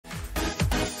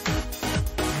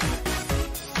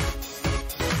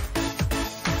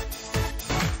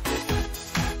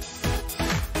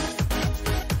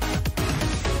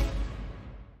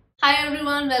Hi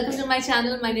everyone, welcome to my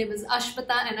channel. My name is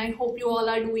Ashmita and I hope you all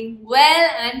are doing well.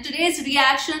 And today's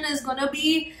reaction is gonna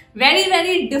be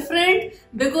very different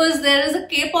because there is a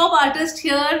K-pop artist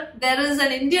here, there is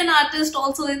an Indian artist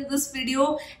also in this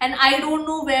video, and I don't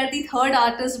know where the third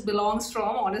artist belongs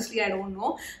from. Honestly, I don't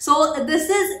know. So this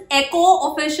is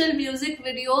Echo official music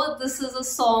video. This is a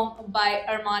song by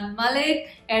Armaan Malik,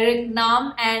 Eric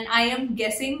Nam, and I am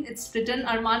guessing it's written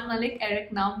Armaan Malik,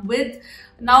 Eric Nam with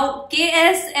now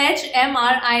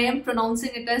KSHMR. I am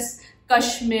pronouncing it as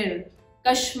Kashmir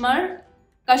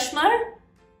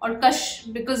or Kash,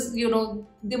 because you know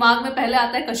दिमाग में पहले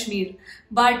आता है Kashmir,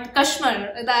 but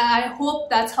Kashmir. I hope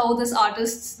that's how this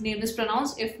artist's name is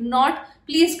pronounced. If not,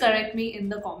 please correct me in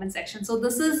the comment section. So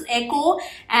this is Echo,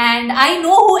 and I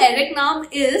know who Eric Nam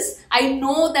is. I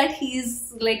know that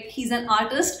he's an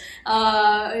artist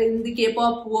in the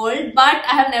K-pop world, but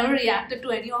I have never reacted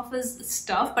to any of his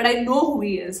stuff, but I know who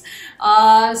he is.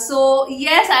 So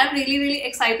yes, I'm really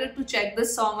excited to check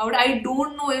this song out. I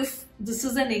don't know if this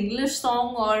is an English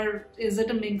song or is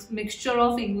it a mixture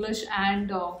of English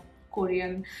and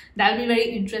Korean. That'll be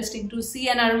very interesting to see.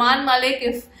 And Armaan Malik,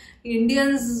 if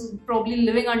Indians probably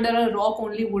living under a rock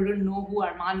only wouldn't know who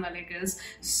Armaan Malik is.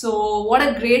 So what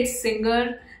a great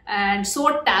singer and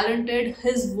so talented.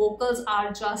 His vocals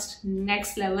are just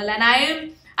next level, and I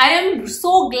am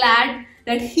so glad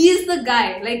that he's the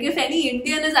guy. Like, if any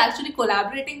Indian is actually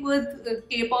collaborating with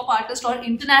K-pop artist or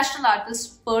international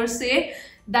artists per se,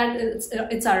 that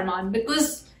it's Armaan,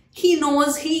 because he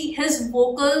knows his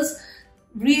vocals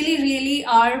really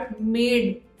are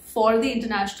made for the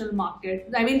international market.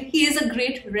 I mean, he is a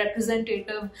great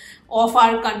representative of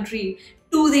our country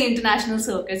to the international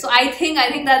circuit. So I think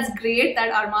that's great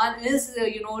that Armaan is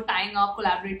tying up,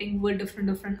 collaborating with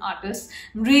different artists.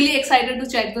 I'm really excited to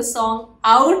check this song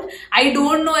out. I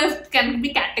don't know if it can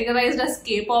be categorized as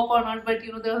K-pop or not, but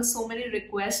there are so many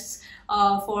requests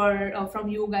from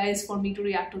you guys for me to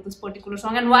react to this particular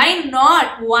song, and why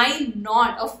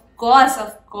not? Of course,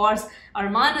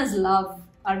 Armaan is love.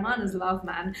 Armaan is love,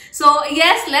 man. So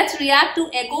yes, let's react to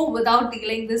Echo without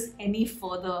dealing this any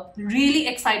further. Really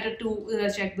excited to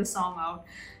check this song out.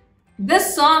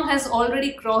 This song has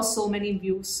already crossed so many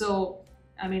views, so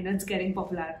I mean, it's getting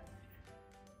popular.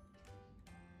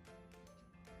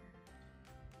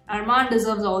 Armaan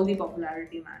deserves all the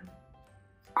popularity, man.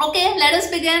 Okay, let us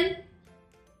begin.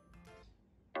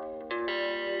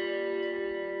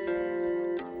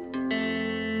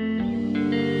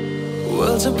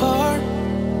 Worlds apart.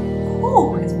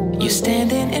 You're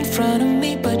standing in front of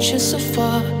me, but you're so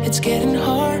far. It's getting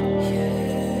hard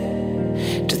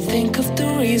to think of the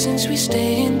reasons we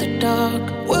stay in the dark.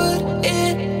 Would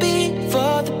it be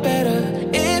for the better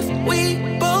if we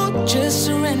both just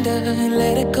surrender and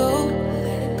let it go?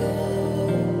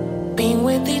 Being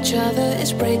with each other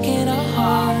is breaking our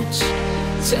hearts.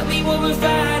 Tell me what we're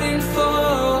fighting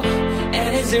for,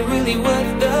 and is it really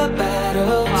worth the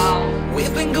battle? Wow.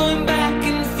 We've been going back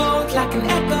and forth like an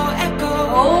echo.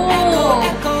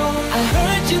 I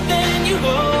heard you, then you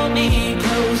hold me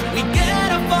close. We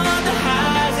get up on the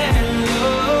highs and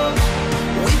lows.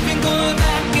 We've been going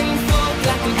back and forth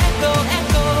like an echo.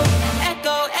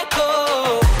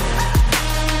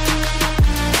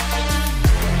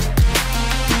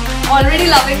 Already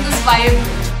loving this vibe.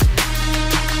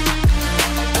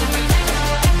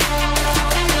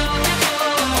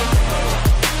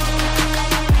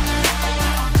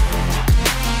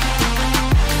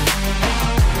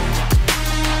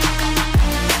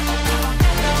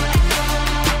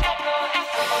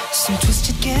 Some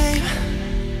twisted game.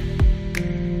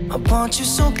 I want you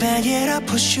so bad, yet I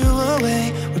push you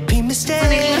away. Repeat mistakes. It's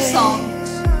an English song.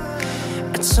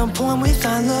 At some point we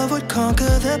thought love would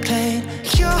conquer the pain.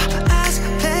 Your eyes,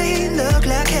 they look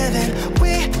like heaven.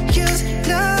 We use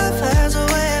love as a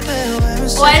weapon.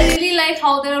 Oh, I really like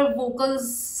how their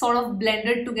vocals sort of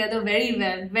blended together very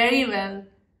well.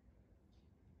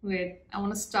 Wait, I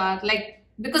want to start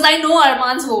because I know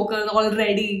Armaan's vocal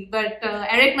already, but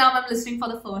Eric Nam I'm listening for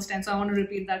the first time, so I want to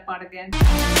repeat that part again.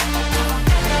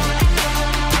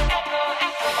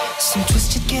 Some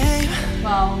twisted game.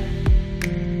 Wow.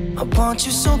 I want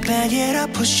you so bad, yet I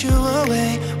push you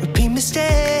away. Repeat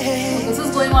mistakes. This is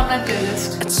going on my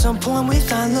playlist. At some point we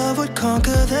thought love would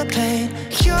conquer the pain.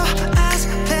 Your eyes,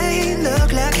 they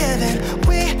look like heaven.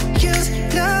 We use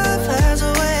love as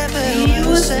a weapon. We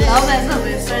use love as a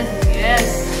weapon,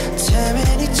 yes.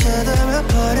 Tearing each other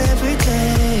apart every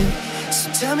day. So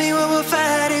tell me what we're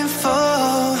fighting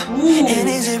for. Ooh. And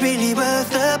is it really worth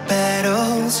the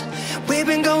battles? We've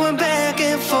been going back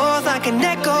and forth like an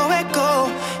echo.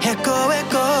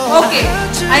 Okay,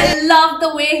 I love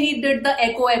the way he did the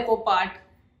echo part.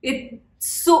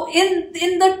 So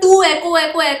in the two echo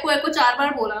 4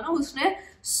 बार बोला ना उसने,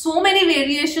 so many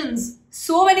variations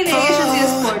he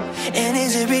has put. And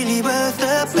is it really worth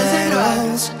the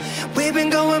battles? We've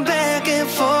been going back and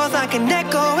forth like an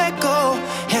echo.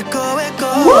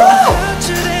 Woo! Hurt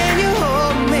you, then you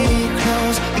hold me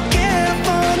close. Be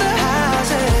careful on the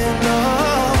highs and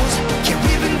lows. Yeah,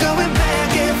 we've been going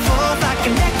back and forth like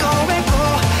an echo.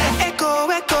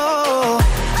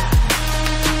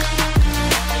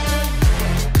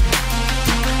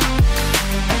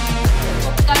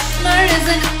 Kashmir is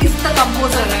the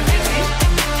composer, right?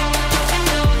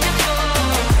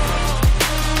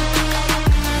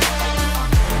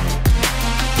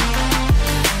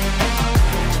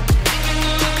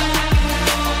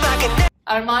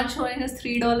 Armaan showing his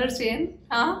 $3 chain,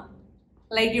 huh?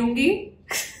 Like Yungi.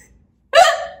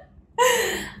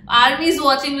 Armies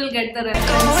watching will get the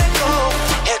reference.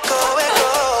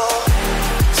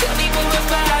 Tell me what we're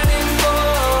fighting for.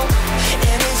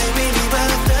 And is it really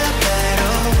worth the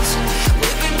battles?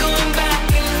 We've been going back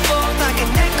and forth like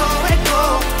an echo.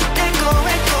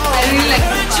 I really like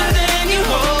this Hurt you, part. then you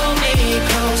hold me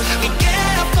close. We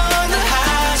get up on the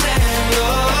highs and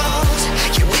lows.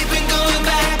 Yeah, we've been going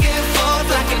back and forth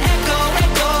like an echo.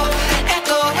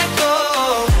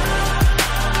 Is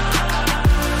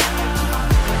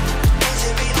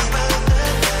it really worth the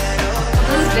battles?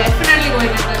 This is definitely going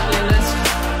in my playlist.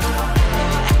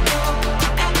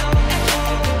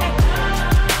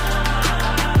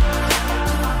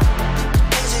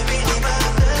 Is it really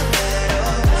worth the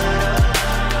battles?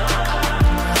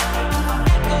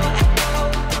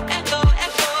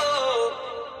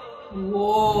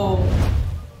 Whoa.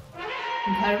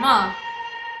 Dharma.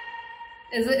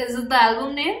 Is it the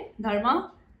album name?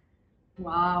 Dharma?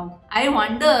 Wow. I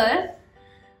wonder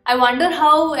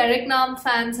how Eric Nam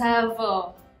fans have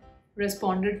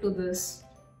responded to this.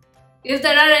 If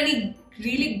there are any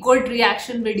really good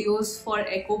reaction videos for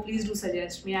Echo, please do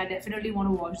suggest me. I definitely want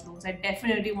to watch those.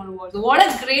 What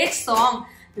a great song.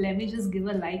 Let me just give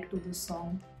a like to this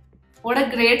song. What a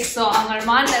great song.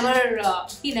 Armaan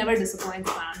never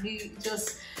disappoints, man.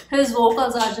 His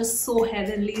vocals are just so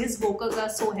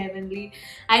heavenly.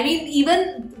 I mean,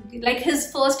 even like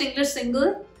his first English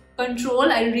single,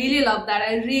 Control, I really love that.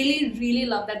 I really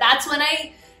love that. That's when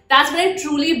I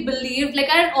truly believed, like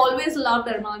I always loved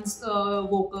Armaan's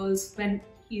vocals when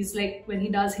he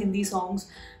does Hindi songs.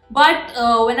 But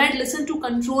when I listened to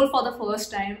Control for the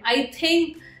first time, I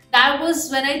think that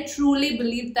was when I truly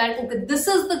believed that, okay, this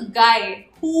is the guy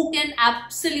who can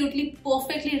absolutely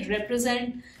perfectly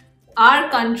represent our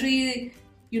country,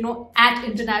 you know, at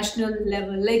international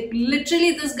level. Like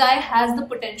literally this guy has the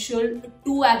potential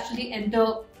to actually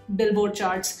enter Billboard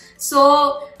charts.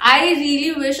 So I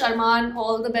really wish Armaan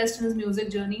all the best in his music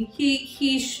journey.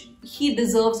 He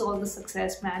deserves all the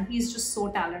success, man. He's just so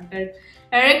talented.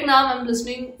 Eric Nam, I'm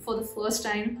listening for the first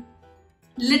time.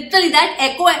 Literally that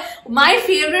echo. My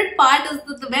favorite part is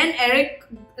when Eric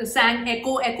sang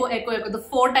echo, the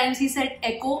 4 times he said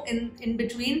echo in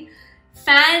between.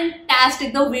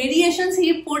 Fantastic. The variations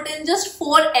he put in just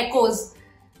 4 echoes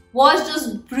was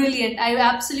just brilliant. I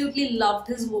absolutely loved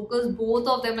his vocals, both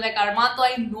of them. Like Armaan, though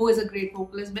I know is a great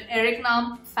vocalist, but Eric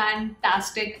Nam,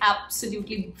 fantastic,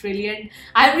 absolutely brilliant.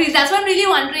 That's why I'm really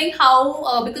wondering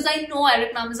how, because I know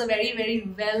Eric Nam is a very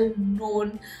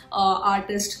well-known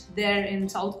artist there in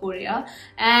South Korea,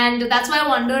 and that's why I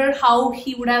wonder how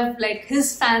he would have, like,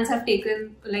 his fans have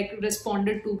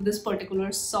responded to this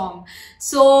particular song.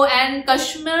 So, and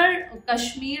Kashmir,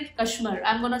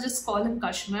 I'm gonna just call him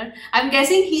Kashmir. I'm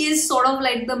guessing he is sort of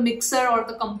like the mixer or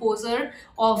the composer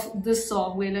of this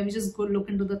song. Wait, let me just go look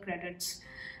into the credits.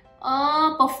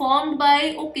 Performed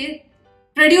by, okay,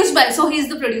 produced by, so he's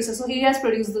the producer, so he has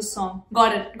produced this song.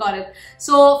 Got it.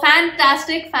 So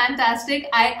fantastic.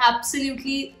 I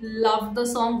absolutely loved the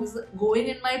song. This is going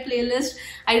in my playlist.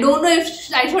 I don't know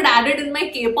if I should add it in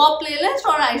my K-pop playlist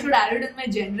or I should add it in my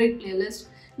generic playlist.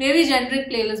 Maybe generic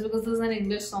playlist, because this is an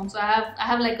English song. So I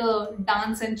have like a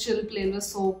dance and chill playlist,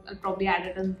 so I'll probably add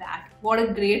it in that. What a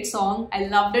great song. I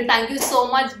loved it. Thank you so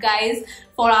much, guys,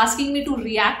 for asking me to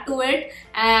react to it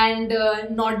and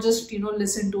not just, you know,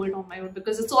 listen to it on my own,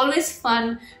 because it's always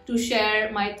fun to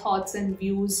share my thoughts and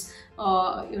views.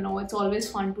 You know, it's always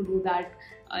fun to do that,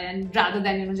 and rather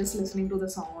than, you know, just listening to the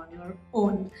song on your your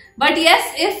own. But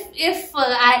yes, if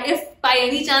by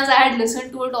any chance I had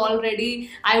listened to it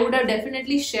already, I would have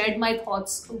definitely shared my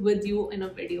thoughts with you in a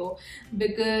video,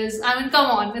 because I mean, come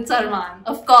on, it's Armaan.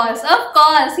 Of course,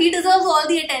 he deserves all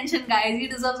the attention, guys. He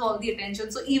deserves all the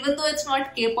attention. So even though it's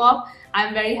not K-pop,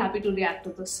 I'm very happy to react to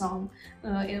this song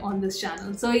on this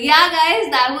channel. So yeah,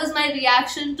 guys, that was my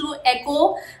reaction to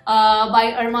Echo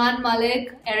by Armaan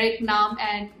Malik, Eric Nam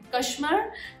and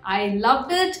Kashmir. I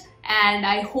loved it and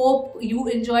I hope you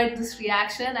enjoyed this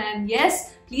reaction. And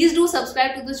yes, please do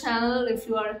subscribe to the channel if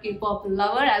you are a K-pop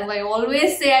lover, as I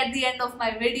always say at the end of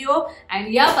my video.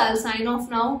 And yep, I'll sign off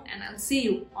now and I'll see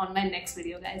you on my next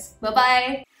video, guys.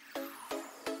 Bye-bye.